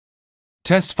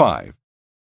Test 5.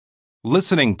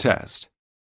 Listening Test.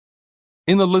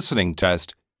 In the listening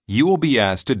test, you will be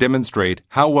asked to demonstrate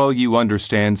how well you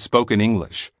understand spoken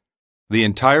English. The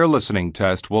entire listening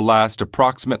test will last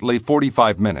approximately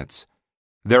 45 minutes.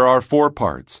 There are 4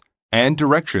 parts, and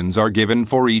directions are given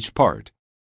for each part.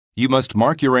 You must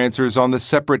mark your answers on the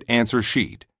separate answer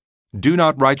sheet. Do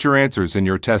not write your answers in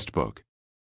your test book.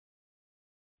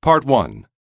 Part 1.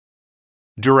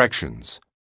 Directions.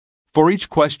 For each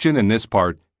question in this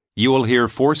part, you will hear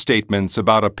 4 statements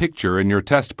about a picture in your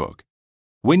test book.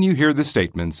 When you hear the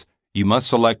statements, you must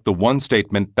select the one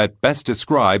statement that best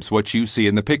describes what you see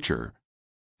in the picture.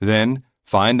 Then,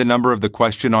 find the number of the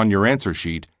question on your answer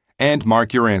sheet and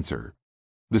mark your answer.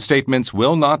 The statements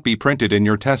will not be printed in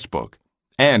your test book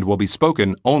and will be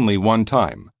spoken only one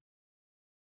time.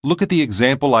 Look at the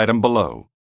example item below.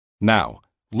 Now,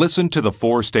 listen to the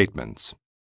 4 statements.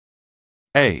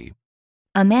 A.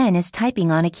 A man is typing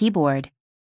on a keyboard.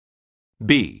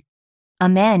 B. A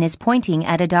man is pointing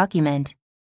at a document.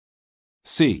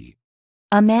 C.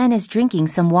 A man is drinking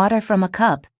some water from a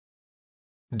cup.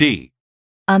 D.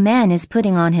 A man is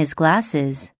putting on his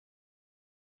glasses.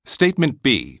 Statement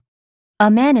B A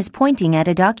man is pointing at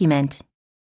a document.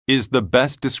 is the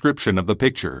best description of the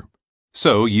picture,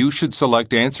 so you should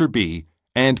select answer B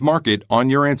and mark it on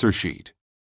your answer sheet.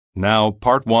 Now,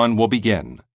 part 1 will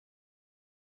begin.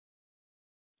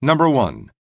 Number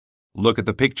 1. Look at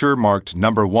the picture marked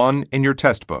number 1 in your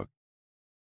test book.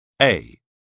 A.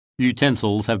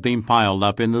 Utensils have been piled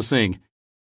up in the sink.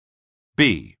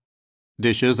 B.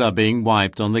 Dishes are being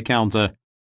wiped on the counter.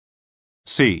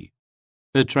 C.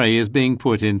 A tray is being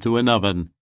put into an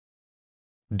oven.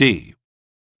 D.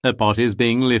 A pot is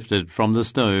being lifted from the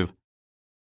stove.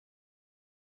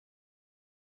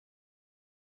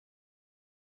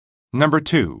 Number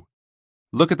 2.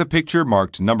 Look at the picture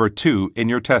marked number 2 in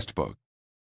your test book.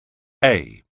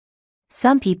 A.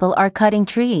 Some people are cutting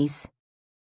trees.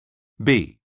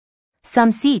 B.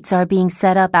 Some seats are being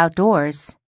set up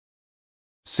outdoors.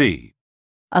 C.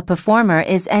 A performer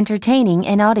is entertaining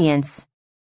an audience.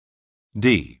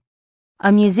 D.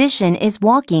 A musician is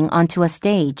walking onto a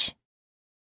stage.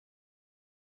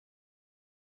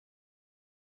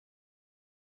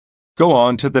 Go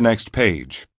on to the next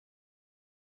page.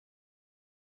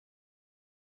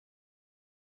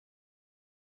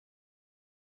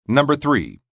 Number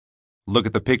 3. Look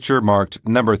at the picture marked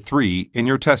number 3 in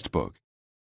your test book.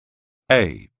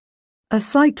 A. A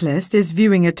cyclist is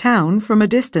viewing a town from a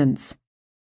distance.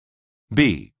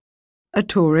 B. A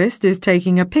tourist is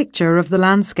taking a picture of the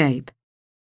landscape.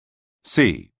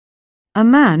 C. A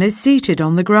man is seated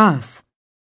on the grass.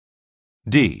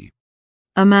 D.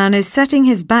 A man is setting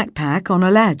his backpack on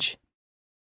a ledge.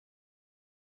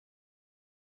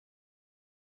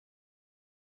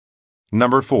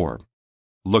 Number 4.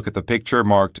 Look at the picture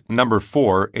marked number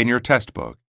 4 in your test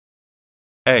book.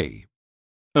 A.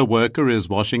 A worker is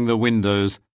washing the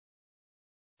windows.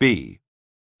 B.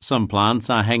 Some plants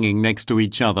are hanging next to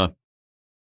each other.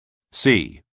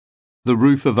 C. The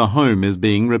roof of a home is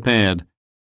being repaired.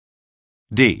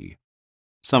 D.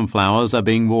 Some flowers are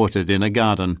being watered in a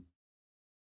garden.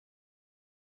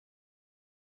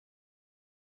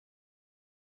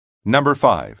 Number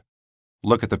 5.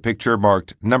 Look at the picture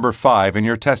marked number 5 in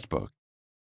your test book.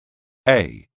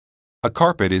 A. A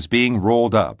carpet is being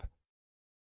rolled up.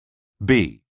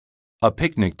 B. A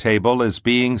picnic table is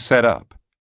being set up.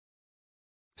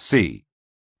 C.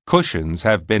 Cushions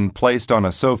have been placed on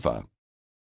a sofa.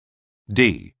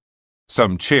 D.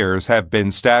 Some chairs have been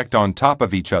stacked on top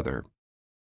of each other.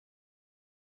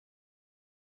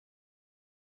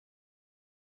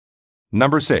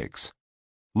 Number 6.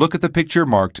 Look at the picture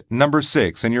marked number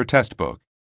 6 in your test book.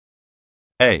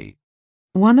 A.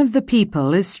 One of the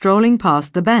people is strolling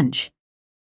past the bench.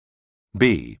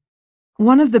 B.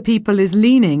 One of the people is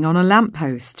leaning on a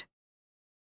lamppost.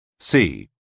 C.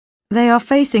 They are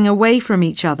facing away from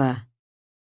each other.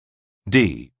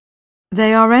 D.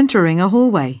 They are entering a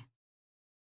hallway.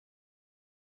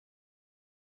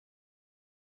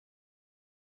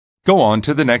 Go on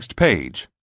to the next page.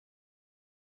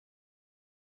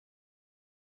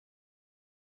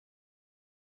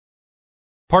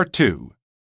 Part 2.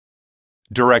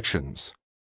 Directions.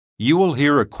 You will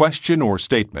hear a question or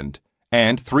statement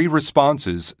and 3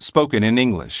 responses spoken in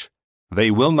English.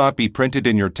 They will not be printed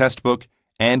in your test book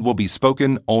and will be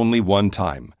spoken only one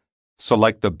time.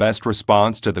 Select the best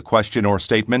response to the question or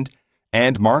statement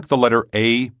and mark the letter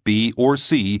A, B, or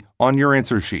C on your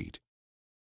answer sheet.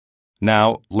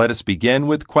 Now, let us begin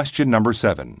with question number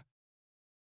 7.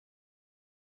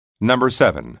 Number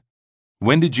 7.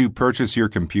 When did you purchase your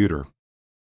computer?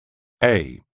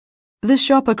 A. The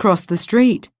shop across the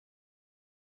street.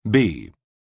 B.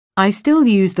 I still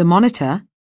use the monitor.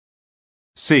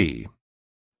 C.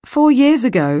 4 years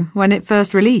ago, when it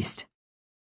first released.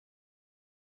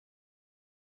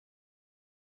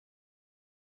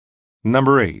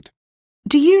 Number 8.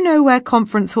 Do you know where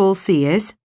Conference Hall C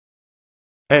is?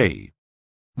 A.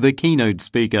 The keynote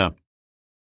speaker.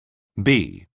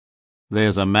 B.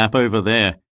 There's a map over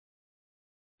there.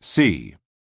 C.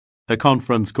 A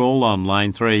conference call on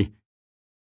line 3.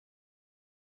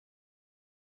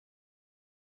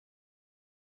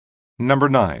 Number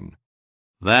 9.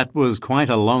 That was quite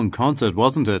a long concert,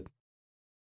 wasn't it?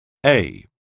 A.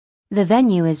 The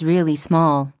venue is really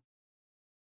small.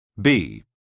 B.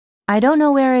 I don't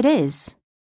know where it is.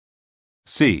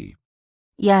 C.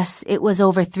 Yes, it was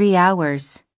over 3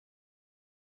 hours.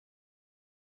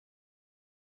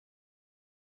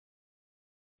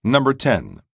 Number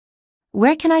 10.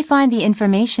 Where can I find the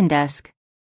information desk?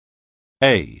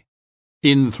 A.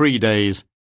 In 3 days.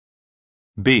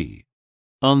 B.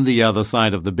 On the other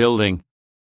side of the building.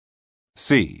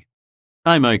 C.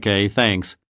 I'm okay,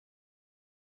 thanks.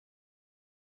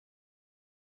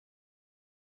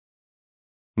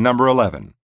 Number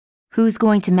 11. Who's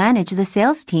going to manage the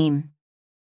sales team?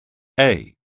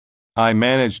 A. I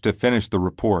managed to finish the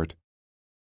report.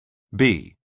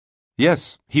 B.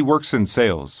 Yes, he works in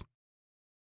sales.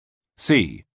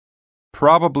 C.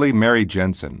 Probably Mary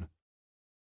Jensen.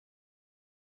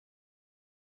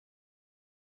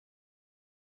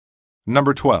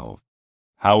 Number 12.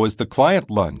 How is the client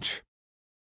lunch?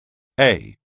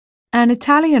 A. An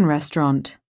Italian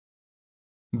restaurant.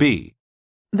 B.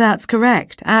 That's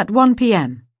correct, at 1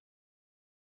 p.m.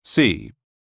 C.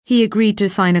 He agreed to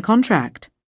sign a contract.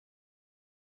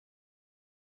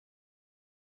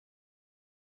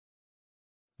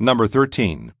 Number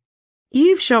 13.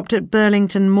 You've shopped at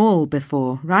Burlington Mall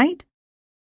before, right?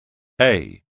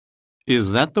 A.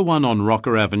 Is that the one on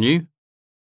Rocker Avenue?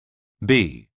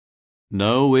 B.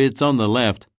 No, it's on the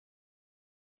left.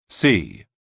 C.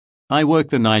 I work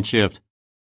the night shift.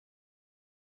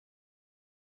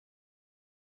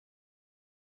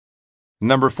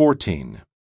 Number 14.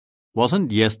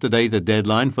 Wasn't yesterday the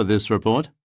deadline for this report?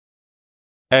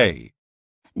 A.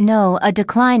 No, a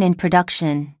decline in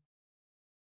production.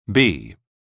 B.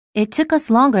 It took us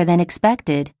longer than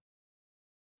expected.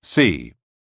 C.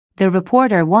 The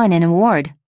reporter won an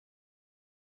award.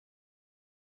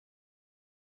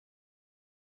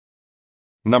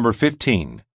 Number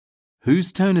 15.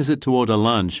 Whose turn is it to order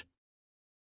lunch?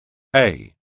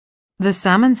 A. The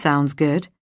salmon sounds good.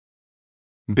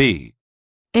 B.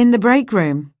 In the break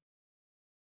room.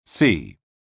 C.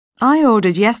 I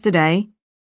ordered yesterday.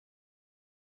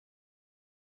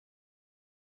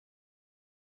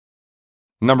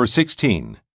 Number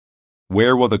 16.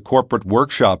 Where will the corporate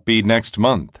workshop be next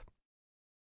month?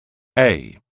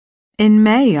 A. In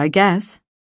May, I guess.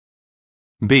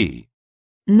 B.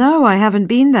 No, I haven't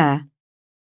been there.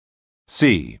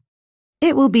 C.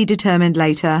 It will be determined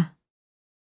later.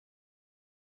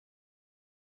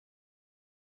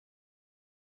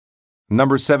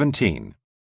 Number 17.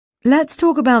 Let's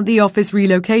talk about the office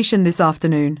relocation this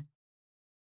afternoon.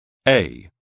 A.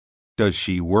 Does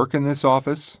she work in this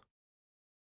office?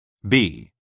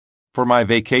 B. For my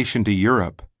vacation to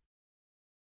Europe.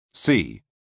 C.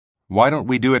 Why don't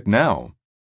we do it now?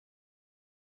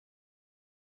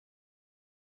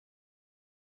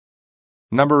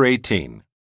 Number 18.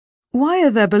 Why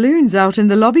are there balloons out in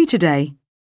the lobby today?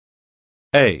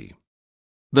 A.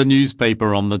 The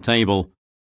newspaper on the table.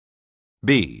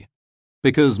 B.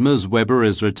 Because Ms. Weber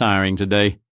is retiring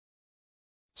today.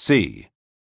 C.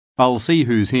 I'll see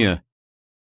who's here.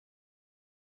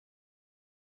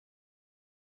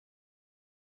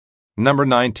 Number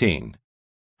 19.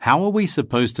 How are we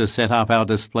supposed to set up our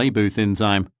display booth in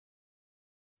time?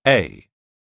 A.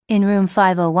 In room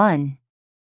 501.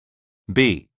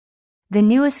 B. The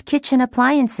newest kitchen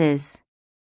appliances.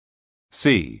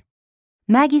 C.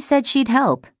 Maggie said she'd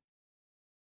help.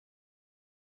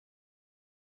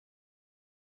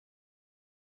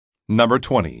 Number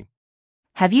 20.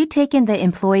 Have you taken the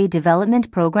employee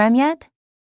development program yet?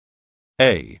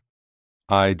 A.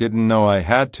 I didn't know I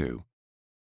had to.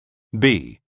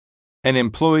 B. An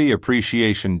employee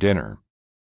appreciation dinner.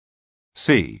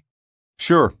 C.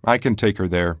 Sure, I can take her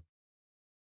there.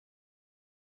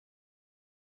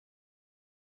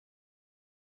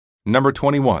 Number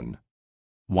 21.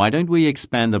 Why don't we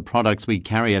expand the products we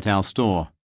carry at our store?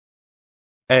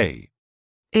 A.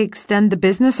 Extend the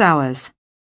business hours.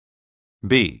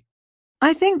 B.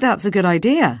 I think that's a good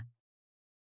idea.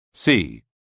 C.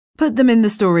 Put them in the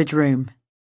storage room.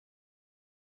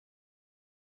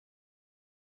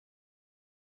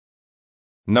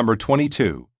 Number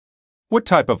 22. What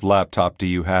type of laptop do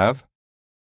you have?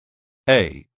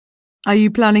 A. Are you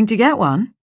planning to get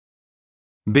one?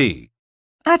 B.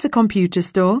 At a computer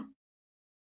store.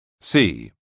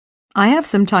 C. I have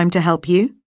some time to help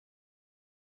you.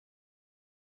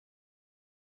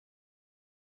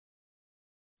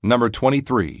 Number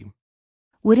 23.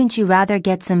 Wouldn't you rather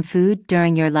get some food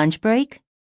during your lunch break?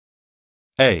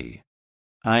 A.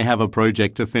 I have a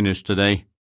project to finish today.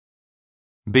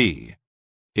 B.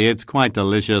 It's quite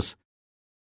delicious.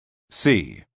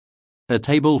 C. A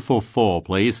table for 4,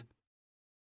 please.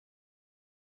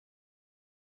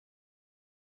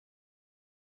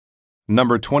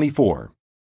 Number 24.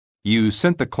 You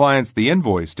sent the clients the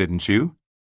invoice, didn't you?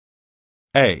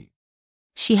 A.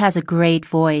 She has a great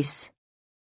voice.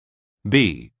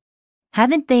 B.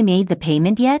 Haven't they made the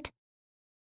payment yet?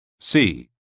 C.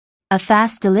 A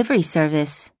fast delivery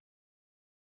service.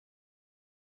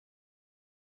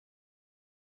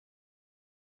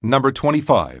 Number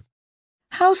 25.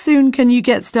 How soon can you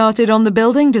get started on the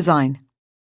building design?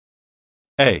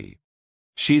 A.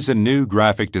 She's a new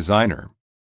graphic designer.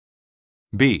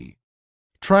 B.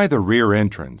 Try the rear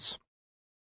entrance.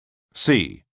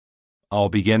 C. I'll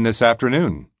begin this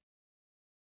afternoon.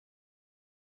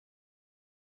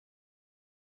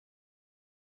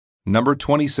 Number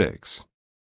 26.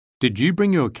 Did you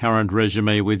bring your current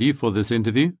resume with you for this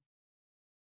interview?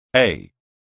 A.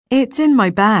 It's in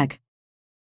my bag.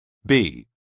 B.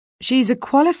 She's a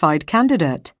qualified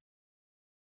candidate.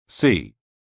 C.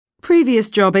 Previous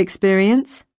job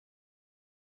experience?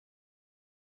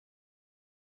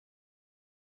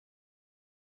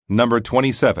 Number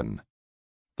 27.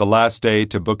 The last day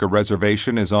to book a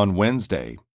reservation is on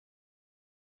Wednesday.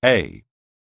 A.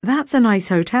 That's a nice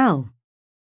hotel.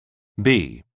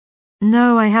 B.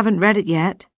 No, I haven't read it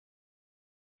yet.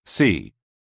 C.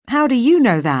 How do you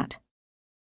know that?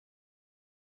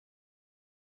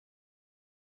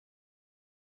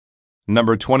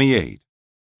 Number 28.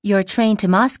 Your train to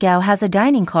Moscow has a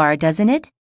dining car, doesn't it?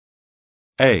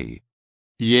 A.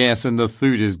 Yes, and the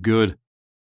food is good.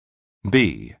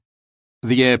 B.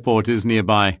 The airport is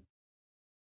nearby.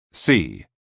 C.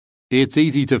 It's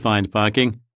easy to find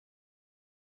parking.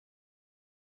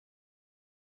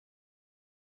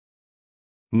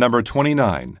 Number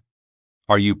 29.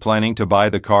 Are you planning to buy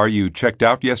the car you checked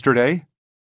out yesterday?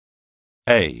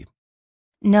 A.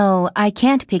 No, I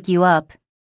can't pick you up.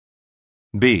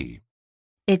 B.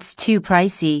 It's too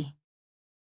pricey.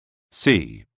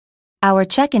 C. Our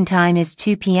check-in time is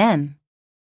 2 p.m.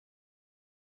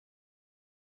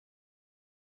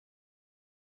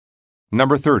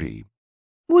 Number 30.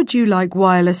 Would you like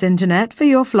wireless internet for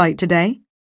your flight today?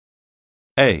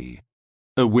 A.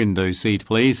 A window seat,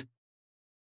 please.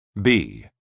 B.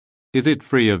 Is it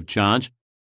free of charge?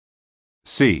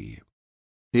 C.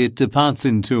 It departs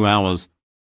in 2 hours.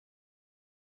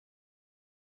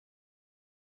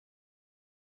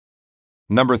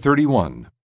 Number 31.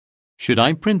 Should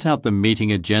I print out the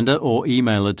meeting agenda or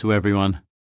email it to everyone?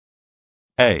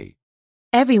 A.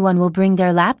 Everyone will bring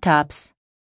their laptops.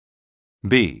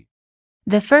 B.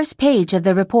 The first page of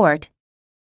the report.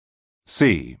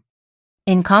 C.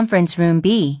 In conference room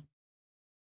B.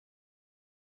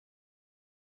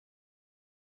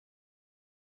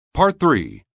 Part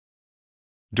 3.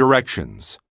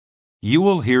 Directions. You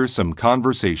will hear some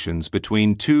conversations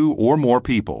between 2 or more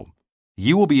people.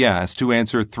 You will be asked to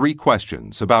answer 3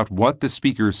 questions about what the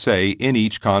speakers say in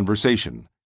each conversation.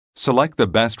 Select the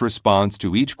best response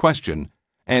to each question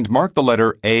and mark the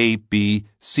letter A, B,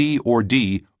 C, or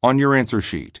D on your answer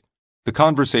sheet. The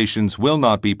conversations will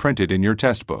not be printed in your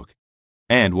test book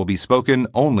and will be spoken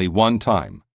only one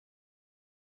time.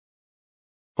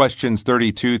 Questions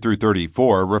 32 through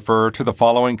 34 refer to the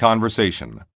following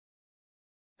conversation.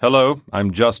 Hello,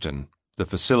 I'm Justin, the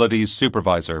facilities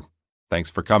supervisor.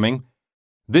 Thanks for coming.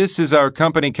 This is our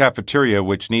company cafeteria,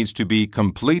 which needs to be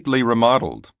completely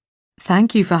remodeled.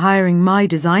 Thank you for hiring my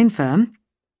design firm.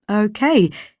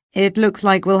 Okay, it looks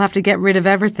like we'll have to get rid of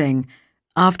everything.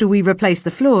 After we replace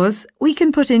the floors, we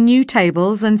can put in new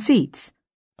tables and seats.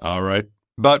 All right.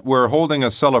 But we're holding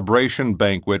a celebration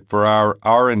banquet for our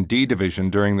R&D division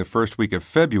during the first week of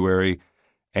February,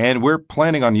 and we're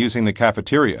planning on using the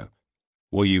cafeteria.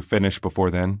 Will you finish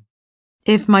before then?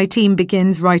 If my team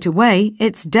begins right away,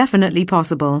 it's definitely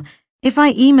possible. If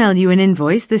I email you an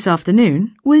invoice this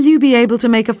afternoon, will you be able to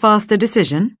make a faster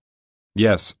decision?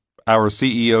 Yes, our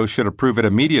CEO should approve it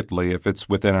immediately if it's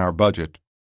within our budget.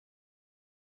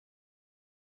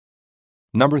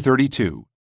 Number 32.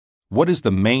 What is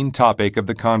the main topic of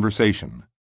the conversation?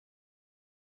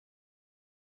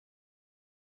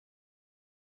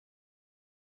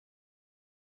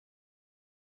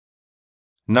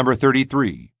 Number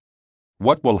 33.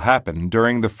 What will happen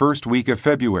during the first week of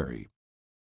February?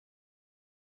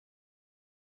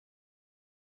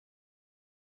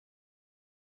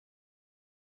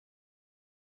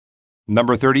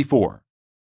 Number 34.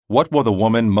 What will the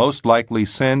woman most likely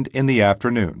send in the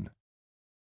afternoon?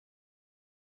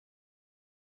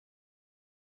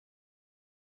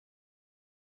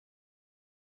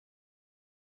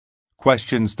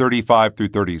 Questions 35 through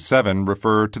 37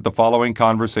 refer to the following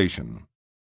conversation.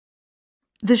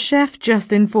 The chef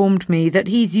just informed me that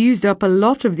he's used up a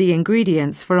lot of the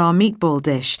ingredients for our meatball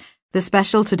dish, the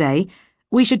special today.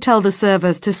 We should tell the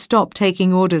servers to stop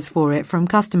taking orders for it from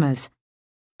customers.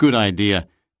 Good idea.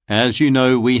 As you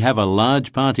know, we have a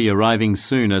large party arriving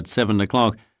soon at 7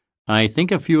 o'clock. I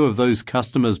think a few of those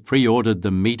customers pre-ordered the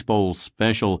meatball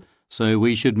special, so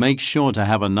we should make sure to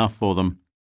have enough for them.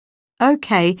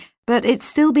 Okay, but it's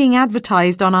still being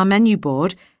advertised on our menu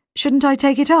board. Shouldn't I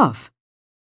take it off?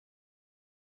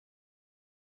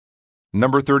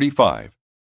 Number 35.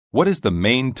 What is the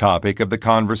main topic of the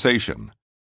conversation?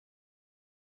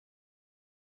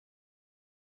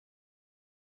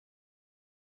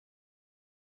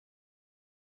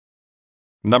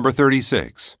 Number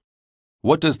 36.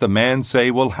 What does the man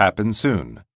say will happen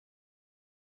soon?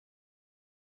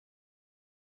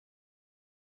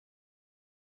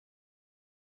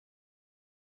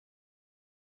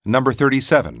 Number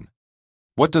 37.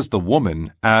 What does the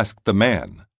woman ask the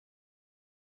man?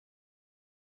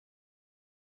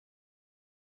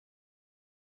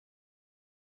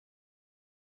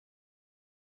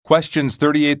 Questions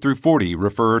 38 through 40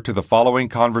 refer to the following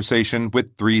conversation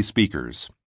with 3 speakers.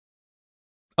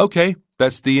 Okay,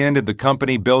 that's the end of the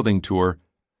company building tour.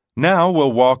 Now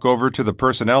we'll walk over to the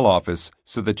personnel office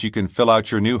so that you can fill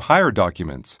out your new hire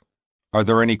documents. Are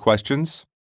there any questions?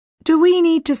 Do we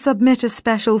need to submit a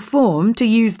special form to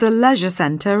use the leisure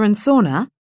centre and sauna?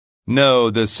 No,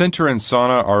 the center and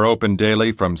sauna are open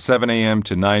daily from 7 a.m.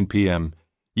 to 9 p.m.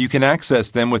 You can access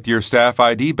them with your staff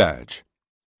ID badge.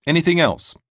 Anything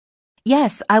else?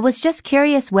 Yes, I was just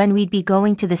curious when we'd be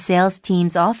going to the sales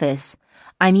team's office.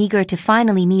 I'm eager to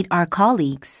finally meet our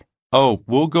colleagues. Oh,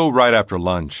 we'll go right after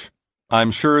lunch. I'm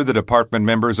sure the department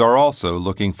members are also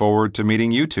looking forward to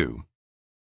meeting you two.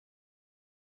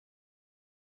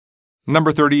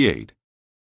 Number 38.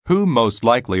 Who most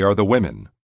likely are the women?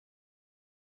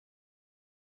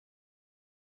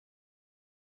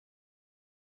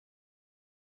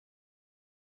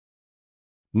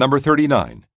 Number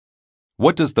 39.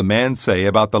 What does the man say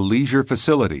about the leisure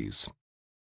facilities?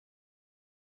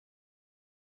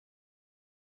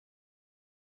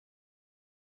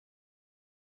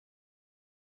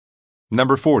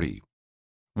 Number 40.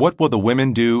 What will the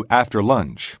women do after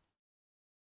lunch?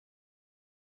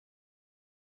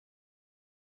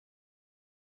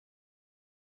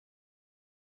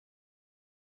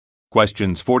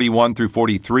 Questions 41 through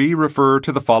 43 refer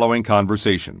to the following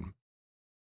conversation.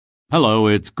 Hello,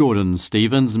 it's Gordon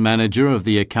Stevens, manager of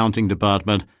the accounting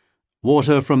department.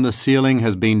 Water from the ceiling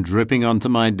has been dripping onto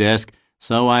my desk,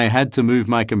 so I had to move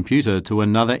my computer to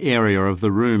another area of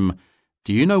the room.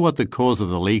 Do you know what the cause of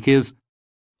the leak is?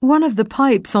 One of the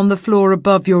pipes on the floor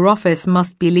above your office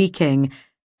must be leaking.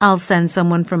 I'll send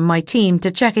someone from my team to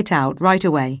check it out right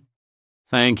away.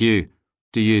 Thank you.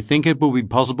 Do you think it will be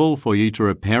possible for you to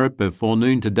repair it before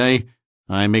noon today?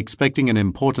 I'm expecting an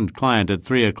important client at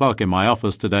 3 o'clock in my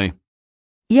office today.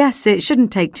 Yes, it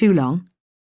shouldn't take too long.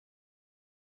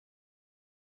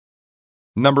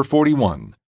 Number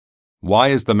 41. Why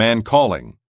is the man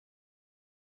calling?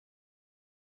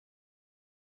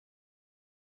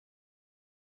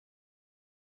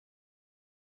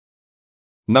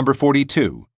 Number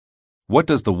 42. What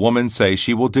does the woman say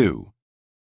she will do?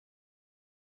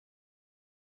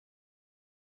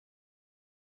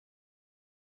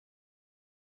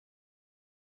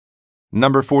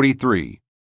 Number 43.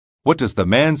 What does the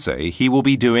man say he will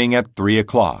be doing at 3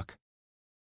 o'clock?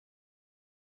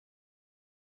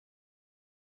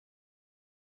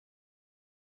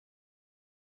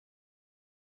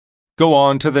 Go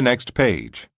on to the next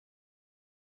page.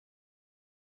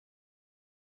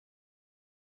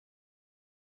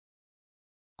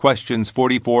 Questions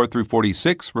 44 through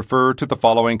 46 refer to the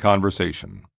following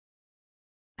conversation.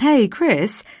 Hey,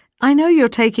 Chris, I know you're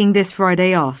taking this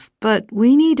Friday off, but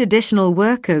we need additional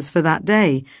workers for that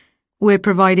day. We're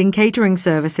providing catering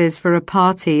services for a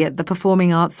party at the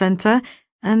Performing Arts Centre,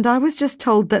 and I was just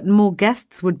told that more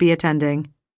guests would be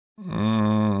attending.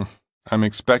 I'm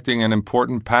expecting an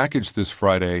important package this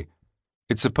Friday.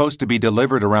 It's supposed to be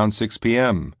delivered around 6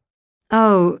 p.m.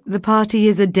 Oh, the party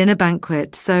is a dinner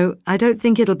banquet, so I don't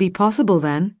think it'll be possible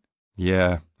then.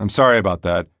 Yeah, I'm sorry about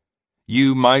that.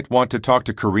 You might want to talk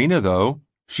to Karina, though.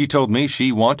 She told me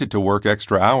she wanted to work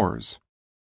extra hours.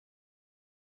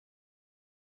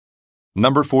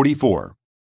 Number 44.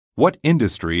 What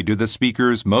industry do the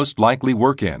speakers most likely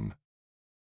work in?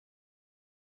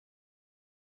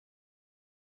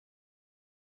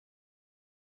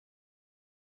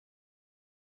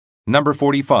 Number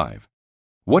 45.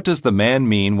 What does the man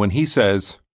mean when he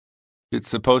says, "It's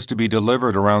supposed to be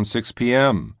delivered around 6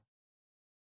 p.m.?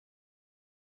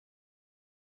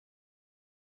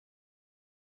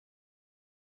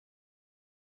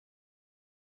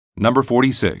 Number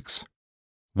 46.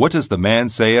 What does the man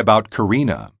say about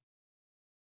Karina?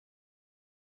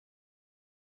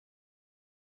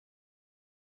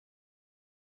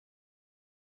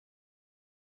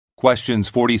 Questions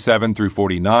 47 through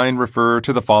 49 refer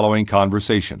to the following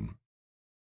conversation.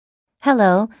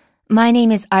 Hello, my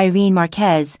name is Irene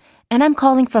Marquez, and I'm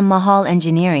calling from Mahal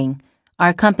Engineering.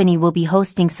 Our company will be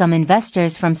hosting some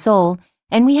investors from Seoul,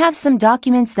 and we have some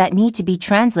documents that need to be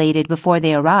translated before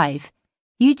they arrive.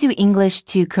 You do English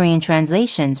to Korean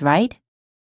translations, right?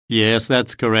 Yes,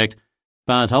 that's correct.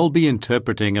 But I'll be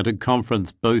interpreting at a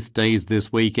conference both days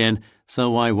this weekend,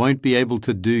 so I won't be able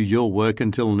to do your work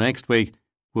until next week.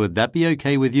 Would that be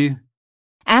okay with you?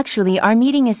 Actually, our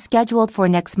meeting is scheduled for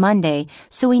next Monday,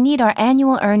 so we need our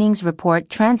annual earnings report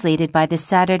translated by this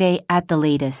Saturday at the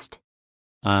latest.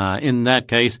 In that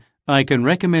case, I can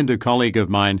recommend a colleague of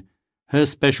mine. Her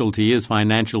specialty is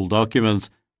financial documents.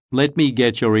 Let me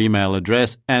get your email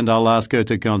address and I'll ask her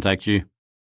to contact you.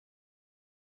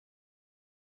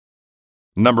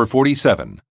 Number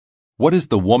 47. What is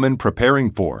the woman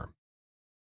preparing for?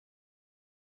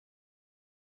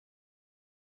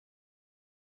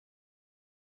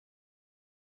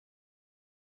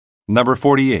 Number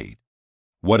 48.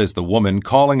 What is the woman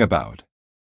calling about?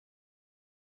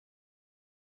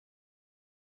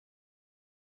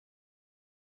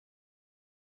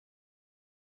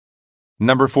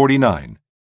 Number 49.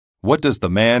 What does the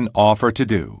man offer to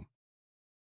do?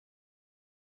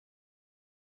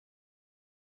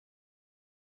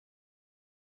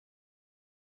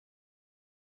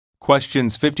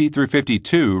 Questions 50 through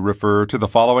 52 refer to the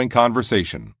following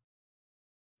conversation.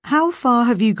 How far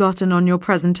have you gotten on your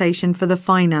presentation for the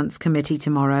Finance Committee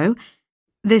tomorrow?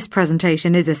 This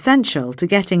presentation is essential to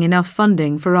getting enough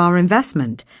funding for our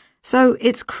investment, so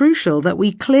it's crucial that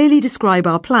we clearly describe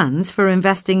our plans for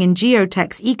investing in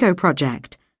Geotech's eco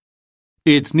project.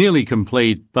 It's nearly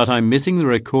complete, but I'm missing the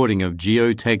recording of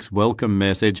Geotech's welcome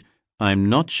message. I'm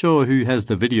not sure who has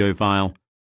the video file.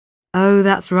 Oh,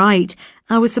 that's right.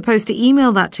 I was supposed to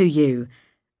email that to you.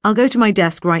 I'll go to my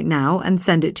desk right now and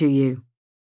send it to you.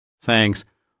 Thanks.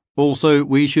 Also,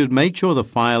 we should make sure the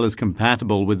file is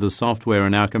compatible with the software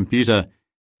in our computer.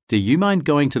 Do you mind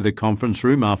going to the conference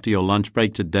room after your lunch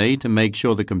break today to make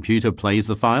sure the computer plays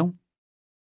the file?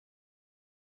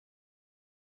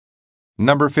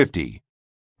 Number 50.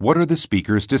 What are the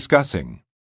speakers discussing?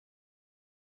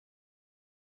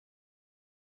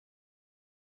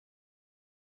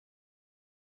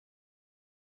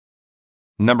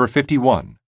 Number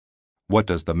 51. What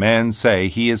does the man say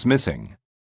he is missing?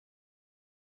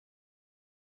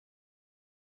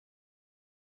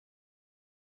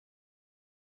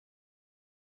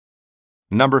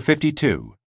 Number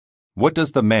 52. What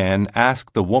does the man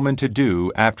ask the woman to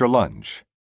do after lunch?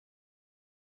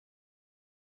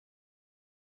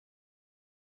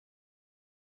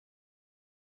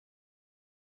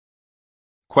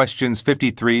 Questions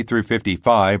 53 through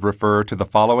 55 refer to the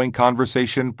following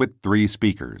conversation with three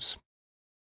speakers.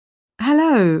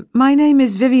 Hello, my name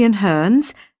is Vivian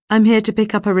Hearns. I'm here to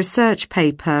pick up a research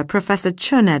paper Professor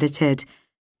Chun edited.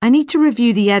 I need to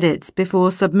review the edits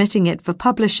before submitting it for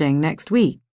publishing next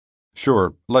week.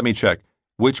 Sure, let me check.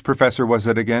 Which professor was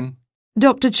it again?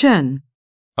 Dr. Chun.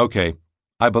 Okay,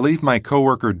 I believe my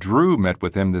coworker Drew met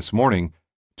with him this morning.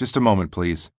 Just a moment,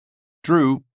 please.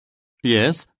 Drew,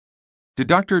 Yes? did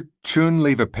Dr. Chun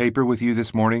leave a paper with you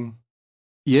this morning?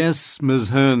 Yes, Ms.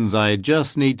 Hearns, I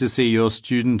just need to see your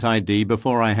student ID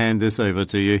before I hand this over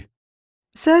to you.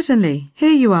 Certainly.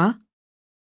 Here you are.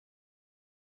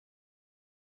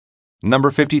 Number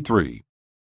 53.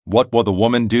 What will the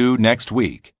woman do next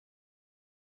week?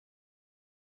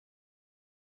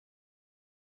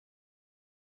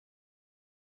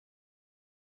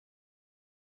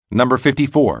 Number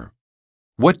 54.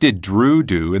 What did Drew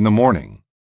do in the morning?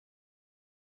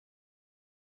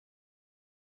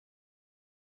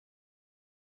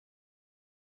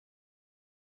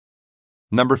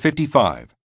 Number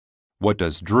 55. What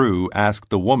does Drew ask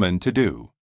the woman to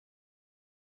do?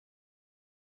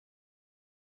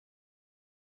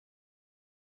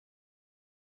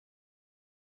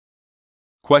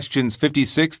 Questions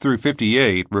 56 through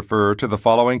 58 refer to the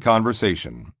following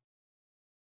conversation.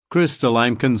 Crystal,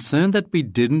 I'm concerned that we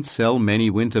didn't sell many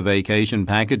winter vacation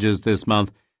packages this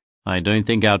month. I don't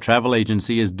think our travel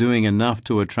agency is doing enough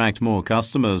to attract more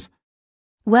customers.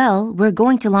 Well, we're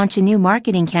going to launch a new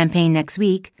marketing campaign next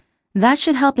week. That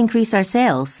should help increase our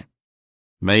sales.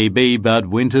 Maybe, but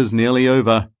winter's nearly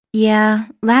over. Yeah,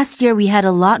 last year we had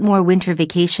a lot more winter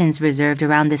vacations reserved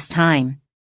around this time.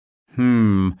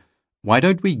 Why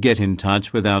don't we get in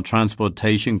touch with our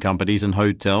transportation companies and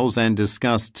hotels and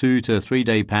discuss 2 to 3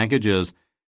 day packages?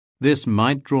 This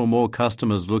might draw more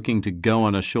customers looking to go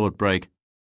on a short break.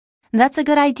 That's a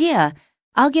good idea.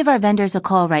 I'll give our vendors a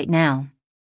call right now.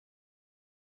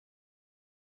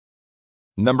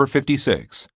 Number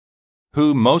 56.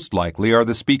 Who most likely are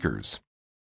the speakers?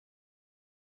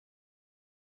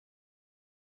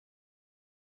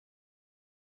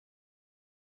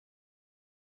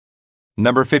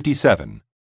 Number 57.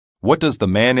 What does the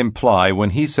man imply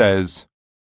when he says,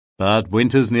 But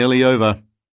winter's nearly over?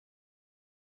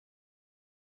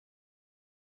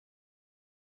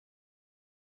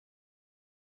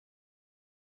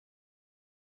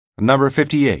 Number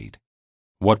 58.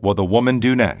 What will the woman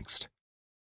do next?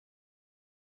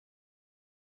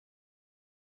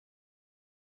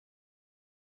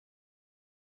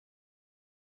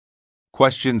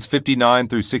 Questions 59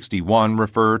 through 61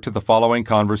 refer to the following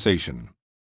conversation.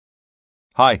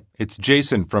 Hi, it's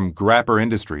Jason from Grapper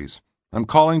Industries. I'm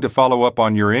calling to follow up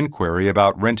on your inquiry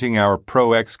about renting our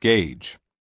Pro X gauge.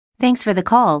 Thanks for the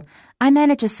call. I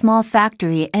manage a small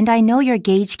factory and I know your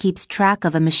gauge keeps track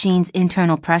of a machine's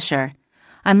internal pressure.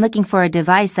 I'm looking for a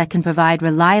device that can provide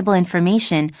reliable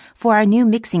information for our new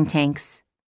mixing tanks.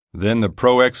 Then the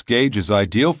Pro X gauge is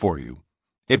ideal for you.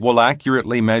 It will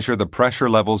accurately measure the pressure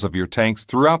levels of your tanks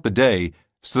throughout the day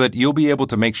so that you'll be able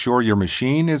to make sure your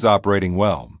machine is operating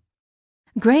well.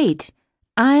 Great.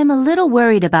 I'm a little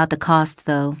worried about the cost,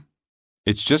 though.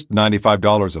 It's just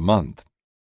 $95 a month.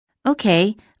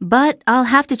 Okay, but I'll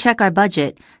have to check our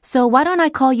budget, so why don't I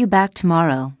call you back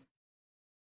tomorrow?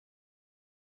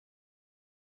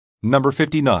 Number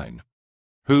 59.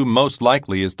 Who most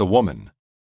likely is the woman?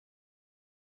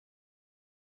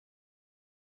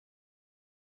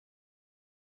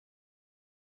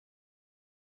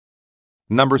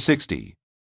 Number 60.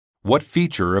 What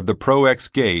feature of the Pro X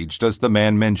gauge does the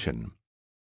man mention?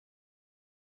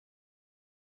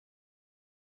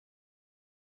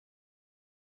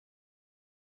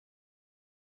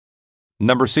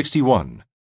 Number 61.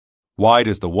 Why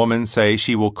does the woman say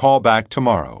she will call back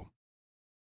tomorrow?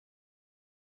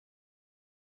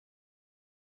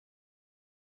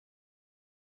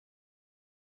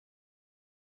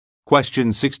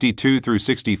 Questions 62 through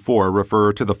 64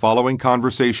 refer to the following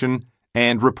conversation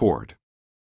and report.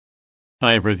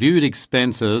 I have reviewed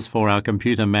expenses for our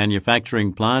computer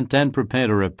manufacturing plant and prepared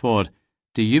a report.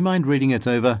 Do you mind reading it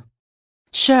over?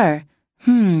 Sure.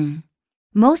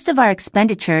 Most of our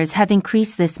expenditures have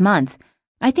increased this month.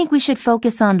 I think we should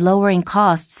focus on lowering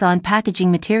costs on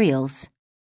packaging materials.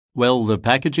 Well, the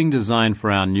packaging design for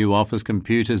our new office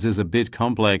computers is a bit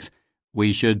complex.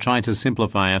 We should try to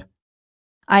simplify it.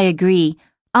 I agree.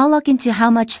 I'll look into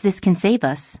how much this can save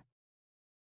us.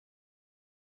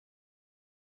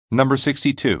 Number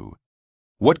 62.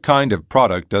 What kind of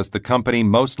product does the company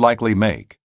most likely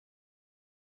make?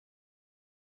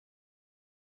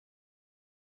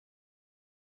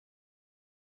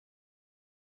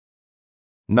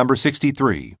 Number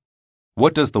 63.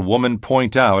 What does the woman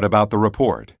point out about the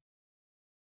report?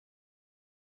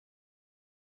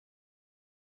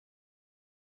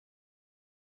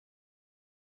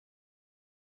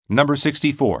 Number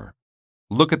 64.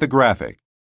 Look at the graphic.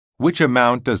 Which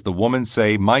amount does the woman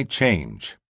say might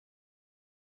change?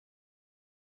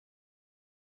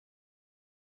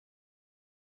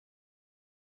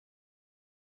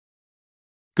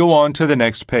 Go on to the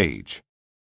next page.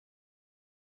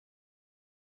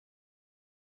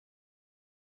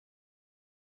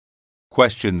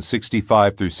 Questions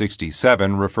 65 through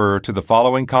 67 refer to the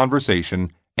following conversation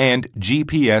and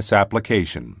GPS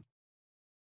application.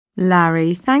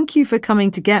 Larry, thank you for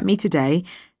coming to get me today.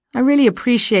 I really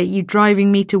appreciate you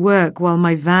driving me to work while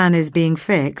my van is being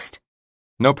fixed.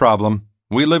 No problem.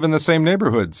 We live in the same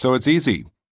neighborhood, so it's easy.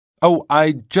 Oh,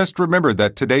 I just remembered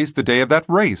that today's the day of that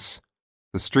race.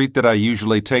 The street that I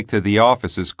usually take to the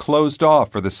office is closed off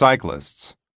for the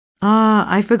cyclists.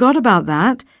 I forgot about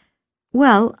that.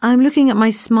 Well, I'm looking at my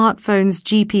smartphone's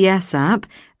GPS app,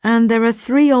 and there are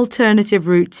 3 alternative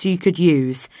routes you could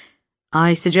use.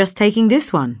 I suggest taking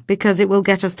this one because it will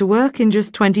get us to work in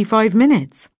just 25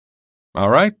 minutes. All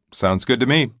right, sounds good to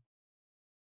me.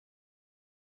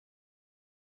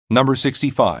 Number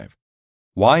 65.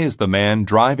 Why is the man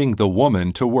driving the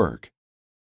woman to work?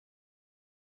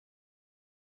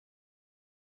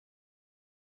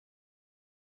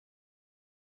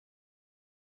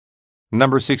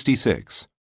 Number 66.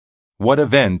 What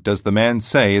event does the man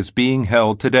say is being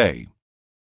held today?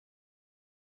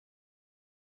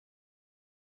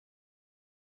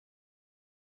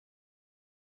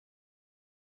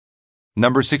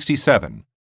 Number 67.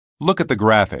 Look at the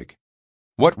graphic.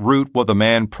 What route will the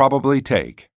man probably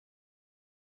take?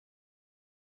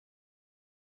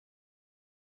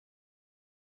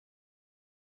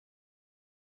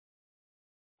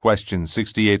 Questions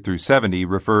 68 through 70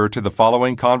 refer to the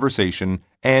following conversation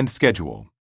and schedule.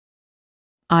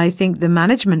 I think the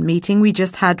management meeting we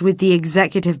just had with the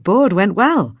executive board went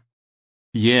well.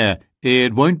 Yeah,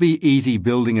 it won't be easy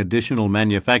building additional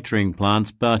manufacturing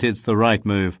plants, but it's the right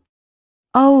move.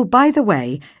 Oh, by the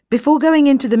way, before going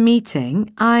into the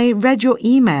meeting, I read your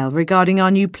email regarding our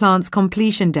new plant's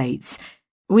completion dates.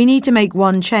 We need to make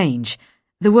one change.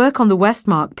 The work on the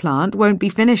Westmark plant won't be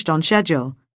finished on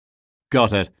schedule.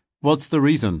 Got it. What's the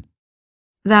reason?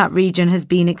 That region has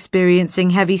been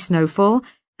experiencing heavy snowfall,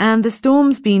 and the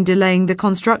storm's been delaying the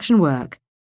construction work.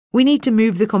 We need to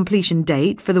move the completion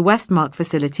date for the Westmark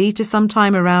facility to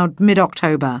sometime around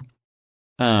mid-October.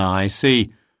 Ah, I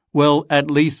see. Well, at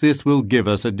least this will give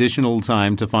us additional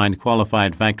time to find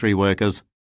qualified factory workers.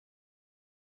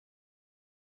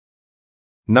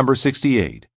 Number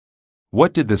 68.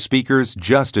 What did the speakers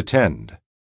just attend?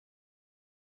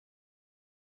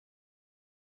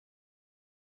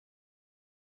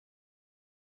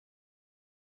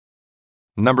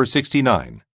 Number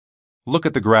 69. Look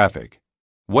at the graphic.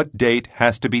 What date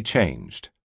has to be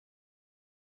changed?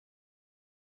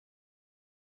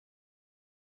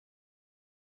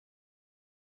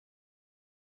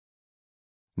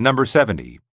 Number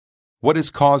 70. What is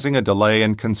causing a delay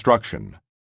in construction?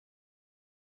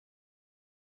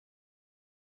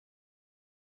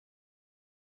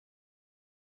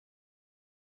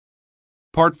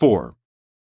 Part 4.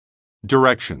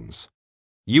 Directions.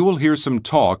 You will hear some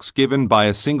talks given by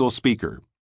a single speaker.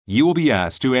 You will be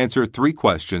asked to answer 3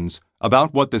 questions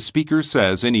about what the speaker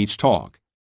says in each talk.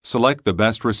 Select the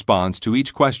best response to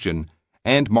each question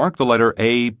and mark the letter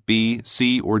A, B,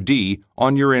 C, or D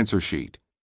on your answer sheet.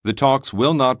 The talks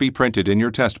will not be printed in your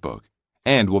test book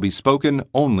and will be spoken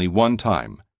only one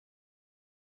time.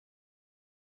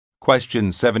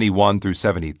 Questions 71 through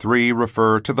 73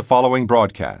 refer to the following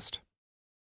broadcast.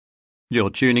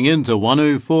 You're tuning in to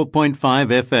 104.5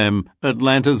 FM,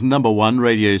 Atlanta's #1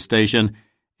 radio station.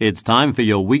 It's time for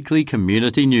your weekly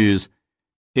community news.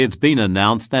 It's been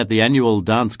announced that the annual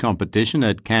dance competition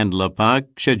at Candler Park,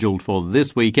 scheduled for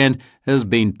this weekend, has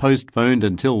been postponed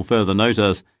until further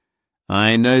notice.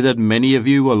 I know that many of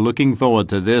you are looking forward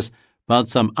to this, but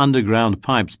some underground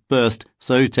pipes burst,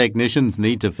 so technicians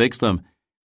need to fix them.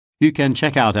 You can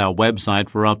check out our website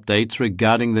for updates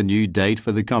regarding the new date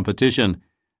for the competition.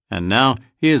 And now,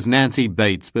 here's Nancy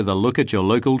Bates with a look at your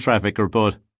local traffic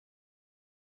report.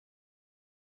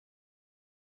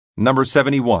 Number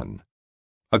 71.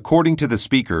 According to the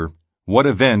speaker, what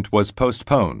event was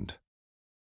postponed?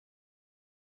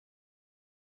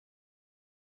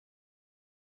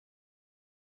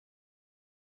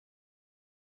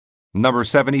 Number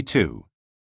 72.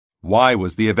 Why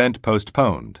was the event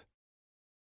postponed?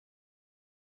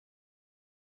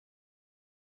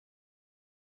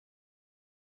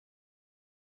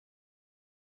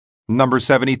 Number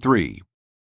 73.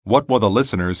 What will the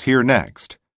listeners hear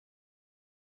next?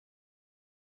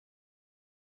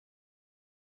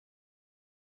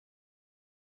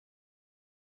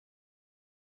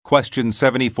 Questions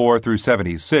 74 through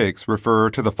 76 refer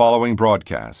to the following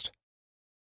broadcast.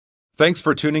 Thanks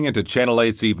for tuning into Channel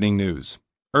 8's Evening News.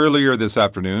 Earlier this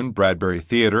afternoon, Bradbury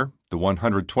Theater, the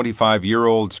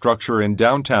 125-year-old structure in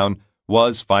downtown,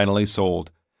 was finally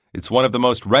sold. It's one of the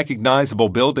most recognizable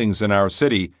buildings in our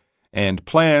city, and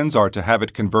plans are to have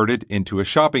it converted into a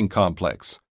shopping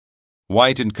complex.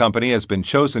 White & Company has been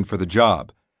chosen for the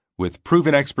job. With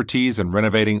proven expertise in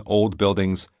renovating old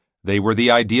buildings, they were the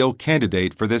ideal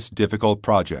candidate for this difficult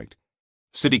project.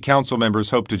 City Council members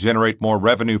hope to generate more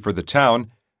revenue for the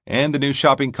town, and the new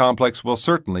shopping complex will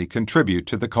certainly contribute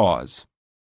to the cause.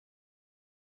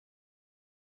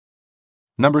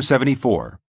 Number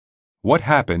 74. What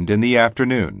happened in the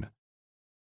afternoon?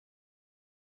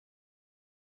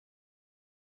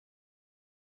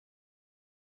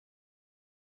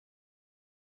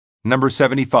 Number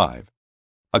 75.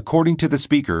 According to the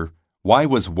speaker, why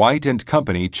was White &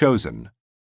 Company chosen?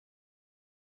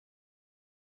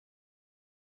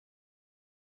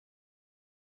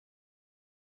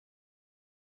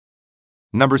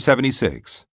 Number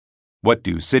 76. What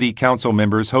do city council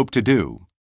members hope to do?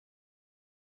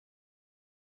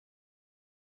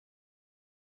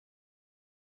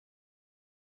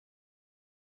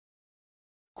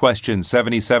 Questions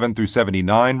 77 through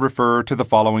 79 refer to the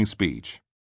following speech.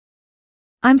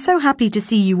 I'm so happy to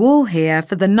see you all here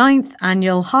for the 9th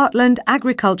Annual Heartland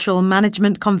Agricultural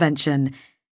Management Convention.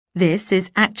 This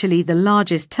is actually the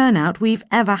largest turnout we've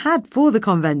ever had for the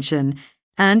convention,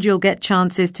 and you'll get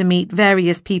chances to meet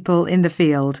various people in the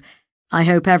field. I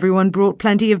hope everyone brought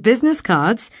plenty of business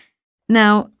cards.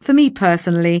 Now, for me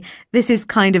personally, this is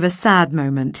kind of a sad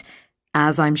moment.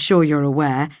 As I'm sure you're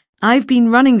aware, I've been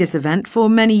running this event for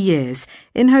many years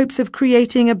in hopes of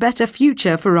creating a better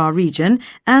future for our region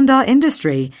and our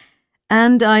industry.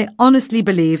 And I honestly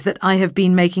believe that I have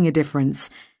been making a difference.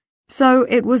 So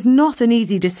it was not an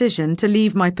easy decision to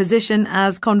leave my position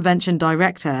as convention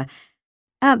director.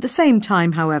 At the same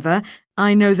time, however,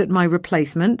 I know that my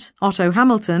replacement, Otto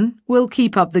Hamilton, will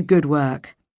keep up the good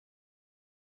work.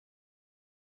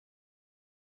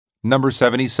 Number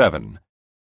 77.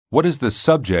 What is the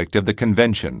subject of the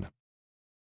convention?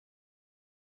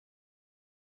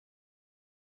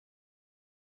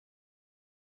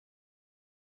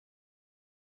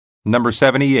 Number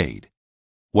 78.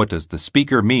 What does the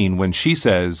speaker mean when she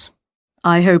says,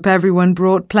 I hope everyone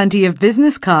brought plenty of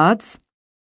business cards?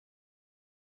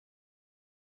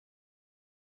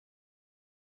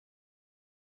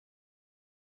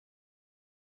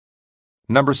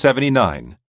 Number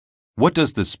 79. What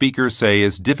does the speaker say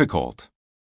is difficult?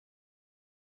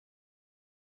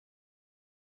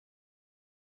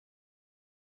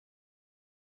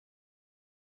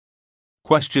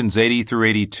 Questions 80 through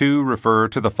 82 refer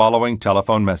to the following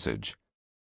telephone message.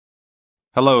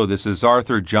 Hello, this is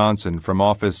Arthur Johnson from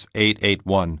Office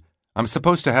 881. I'm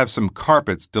supposed to have some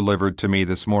carpets delivered to me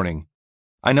this morning.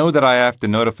 I know that I have to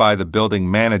notify the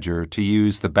building manager to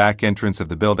use the back entrance of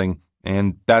the building,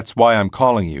 and that's why I'm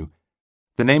calling you.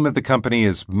 The name of the company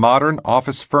is Modern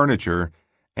Office Furniture,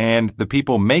 and the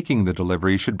people making the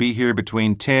delivery should be here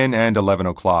between 10 and 11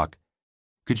 o'clock.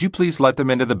 Could you please let them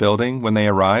into the building when they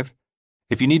arrive?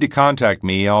 If you need to contact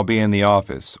me, I'll be in the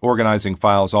office, organizing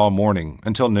files all morning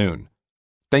until noon.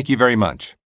 Thank you very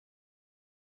much.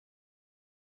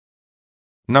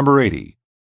 Number 80.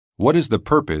 What is the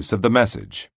purpose of the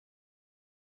message?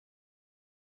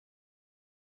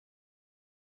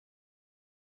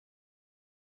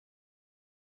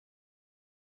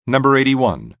 Number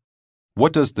 81.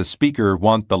 What does the speaker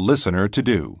want the listener to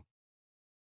do?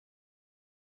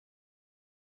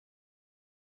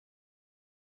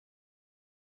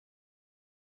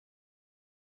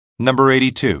 Number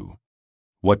 82.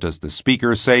 What does the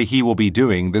speaker say he will be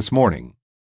doing this morning?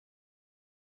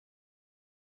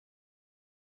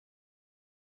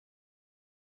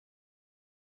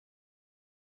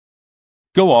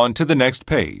 Go on to the next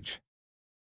page.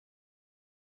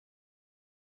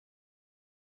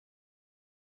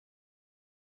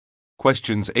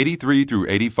 Questions 83 through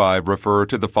 85 refer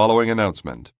to the following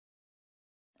announcement.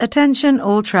 Attention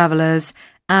all travellers.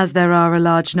 As there are a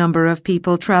large number of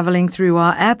people travelling through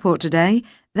our airport today,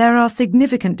 there are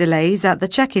significant delays at the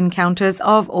check-in counters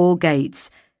of all gates.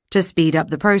 To speed up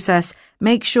the process,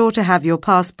 make sure to have your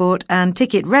passport and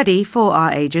ticket ready for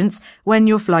our agents when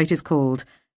your flight is called.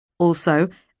 Also,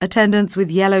 attendants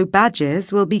with yellow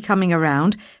badges will be coming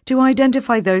around to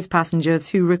identify those passengers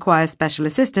who require special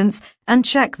assistance and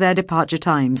check their departure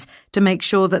times to make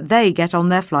sure that they get on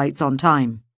their flights on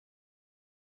time.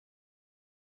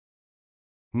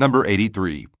 Number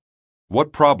 83.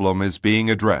 What problem is being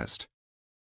addressed?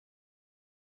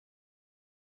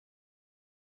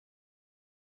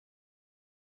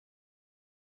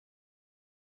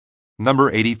 Number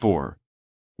 84.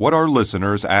 What are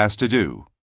listeners asked to do?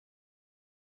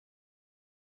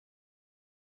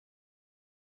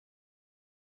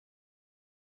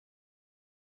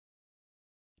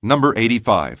 Number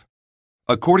 85.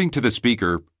 According to the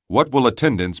speaker, what will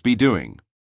attendants be doing?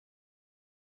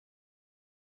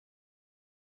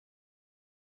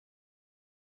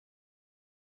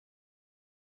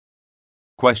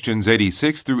 Questions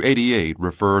 86 through 88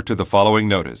 refer to the following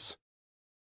notice.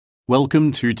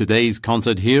 Welcome to today's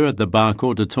concert here at the Bach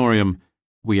Auditorium.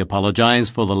 We apologize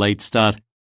for the late start.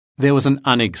 There was an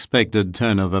unexpected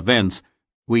turn of events.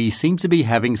 We seem to be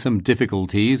having some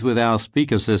difficulties with our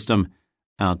speaker system.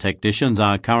 Our technicians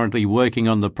are currently working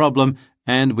on the problem,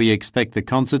 and we expect the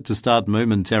concert to start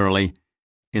momentarily.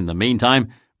 In the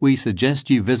meantime, we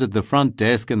suggest you visit the front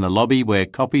desk in the lobby where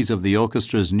copies of the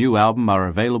orchestra's new album are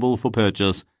available for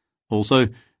purchase. Also,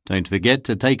 don't forget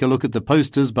to take a look at the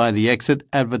posters by the exit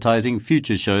advertising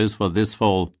future shows for this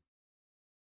fall.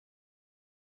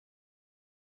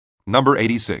 Number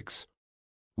 86.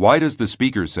 Why does the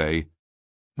speaker say,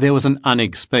 There was an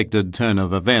unexpected turn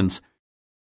of events.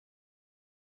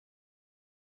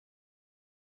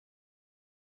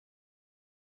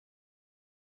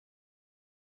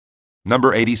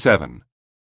 Number 87.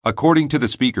 According to the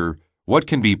speaker, what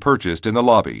can be purchased in the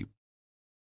lobby?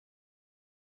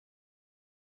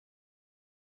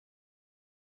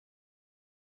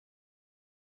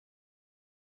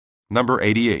 Number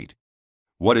 88.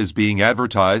 What is being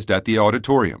advertised at the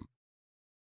auditorium?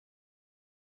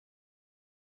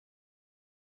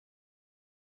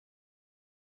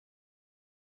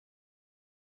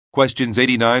 Questions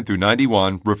 89 through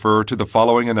 91 refer to the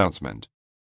following announcement.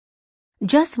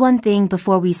 Just one thing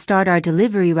before we start our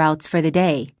delivery routes for the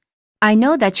day. I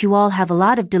know that you all have a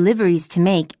lot of deliveries to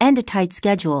make and a tight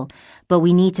schedule, but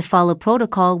we need to follow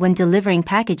protocol when delivering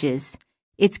packages.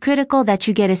 It's critical that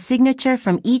you get a signature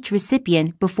from each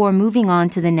recipient before moving on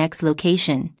to the next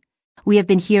location. We have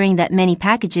been hearing that many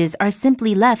packages are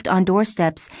simply left on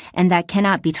doorsteps, and that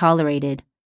cannot be tolerated.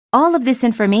 All of this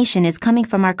information is coming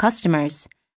from our customers.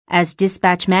 As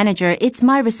dispatch manager, it's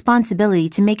my responsibility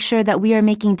to make sure that we are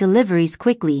making deliveries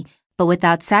quickly, but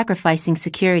without sacrificing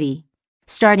security.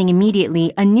 Starting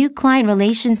immediately, a new client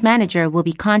relations manager will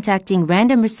be contacting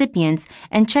random recipients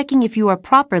and checking if you are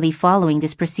properly following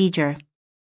this procedure.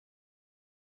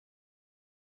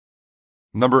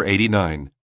 Number 89.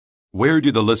 Where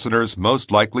do the listeners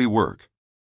most likely work?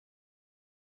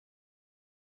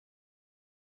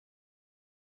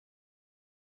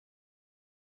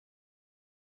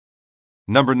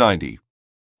 Number 90.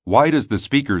 Why does the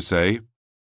speaker say,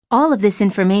 All of this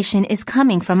information is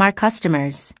coming from our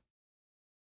customers.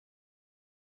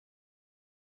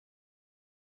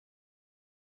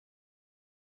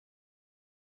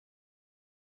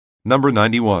 Number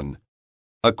 91.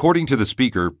 According to the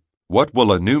speaker, what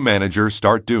will a new manager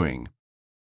start doing?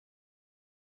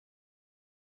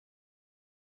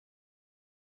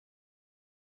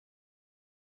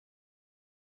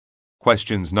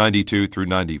 Questions 92 through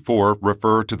 94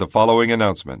 refer to the following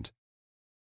announcement.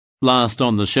 Last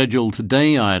on the schedule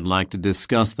today, I'd like to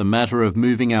discuss the matter of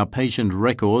moving our patient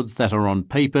records that are on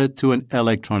paper to an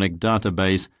electronic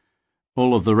database.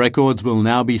 All of the records will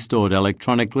now be stored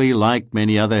electronically like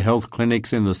many other health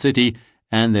clinics in the city,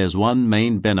 and there's one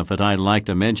main benefit I'd like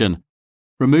to mention.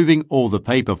 Removing all the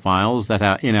paper files that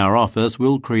are in our office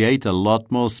will create a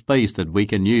lot more space that we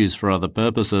can use for other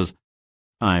purposes.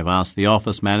 I've asked the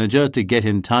office manager to get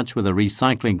in touch with a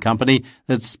recycling company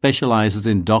that specializes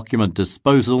in document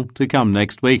disposal to come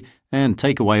next week and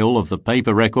take away all of the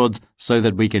paper records so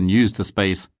that we can use the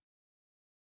space.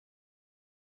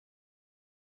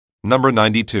 Number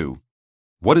 92.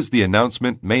 What is the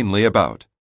announcement mainly about?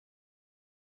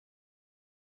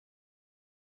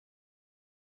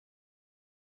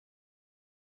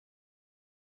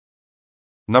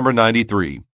 Number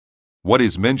 93. What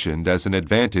is mentioned as an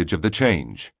advantage of the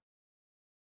change?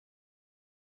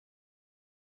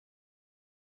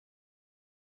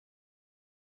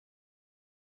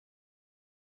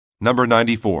 Number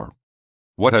 94.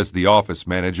 What has the office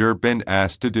manager been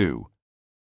asked to do?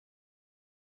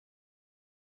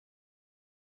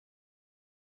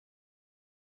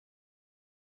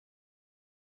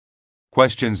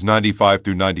 Questions 95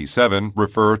 through 97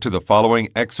 refer to the following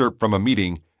excerpt from a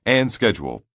meeting and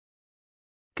schedule.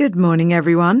 Good morning,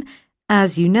 everyone.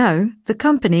 As you know, the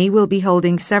company will be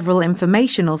holding several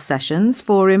informational sessions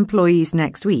for employees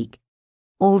next week.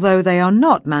 Although they are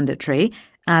not mandatory,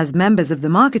 as members of the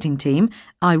marketing team,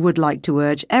 I would like to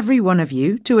urge every one of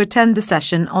you to attend the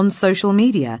session on social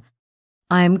media.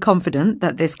 I am confident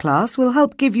that this class will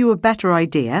help give you a better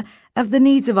idea of the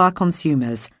needs of our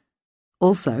consumers.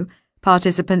 Also,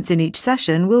 participants in each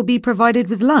session will be provided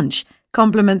with lunch,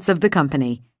 compliments of the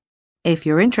company. If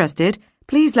you're interested,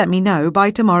 please let me know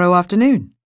by tomorrow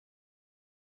afternoon.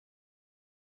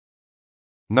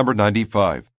 Number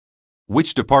 95.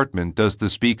 Which department does the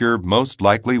speaker most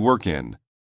likely work in?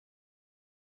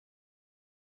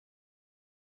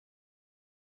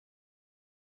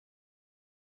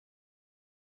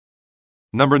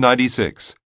 Number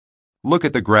 96. Look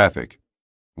at the graphic.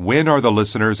 When are the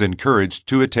listeners encouraged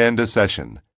to attend a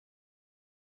session?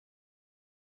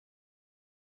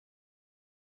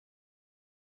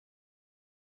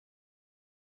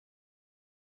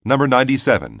 Number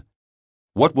 97.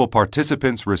 What will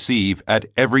participants receive at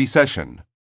every session?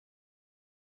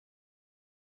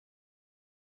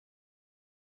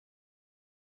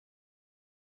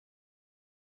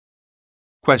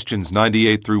 Questions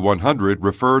 98 through 100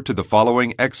 refer to the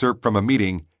following excerpt from a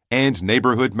meeting and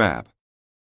neighborhood map.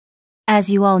 As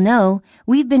you all know,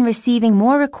 we've been receiving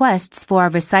more requests for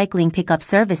our recycling pickup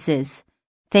services.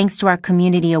 thanks to our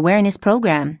community awareness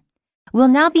program. We'll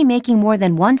now be making more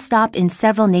than one stop in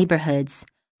several neighborhoods.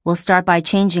 We'll start by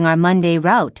changing our Monday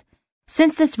route.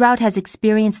 Since this route has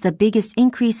experienced the biggest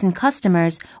increase in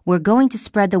customers, we're going to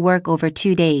spread the work over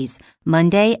 2 days,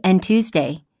 Monday and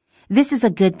Tuesday. This is a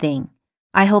good thing.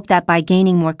 I hope that by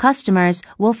gaining more customers,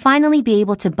 we'll finally be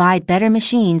able to buy better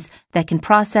machines that can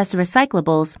process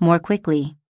recyclables more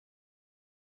quickly.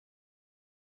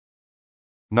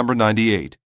 Number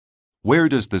 98. Where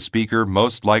does the speaker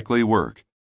most likely work?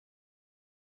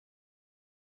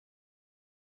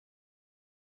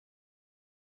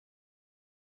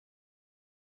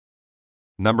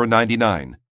 Number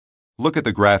 99. Look at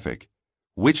the graphic.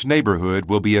 Which neighborhood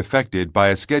will be affected by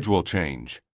a schedule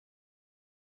change?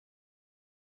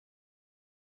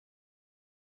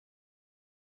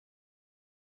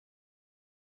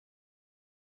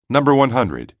 Number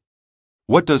 100.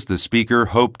 What does the speaker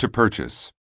hope to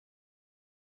purchase?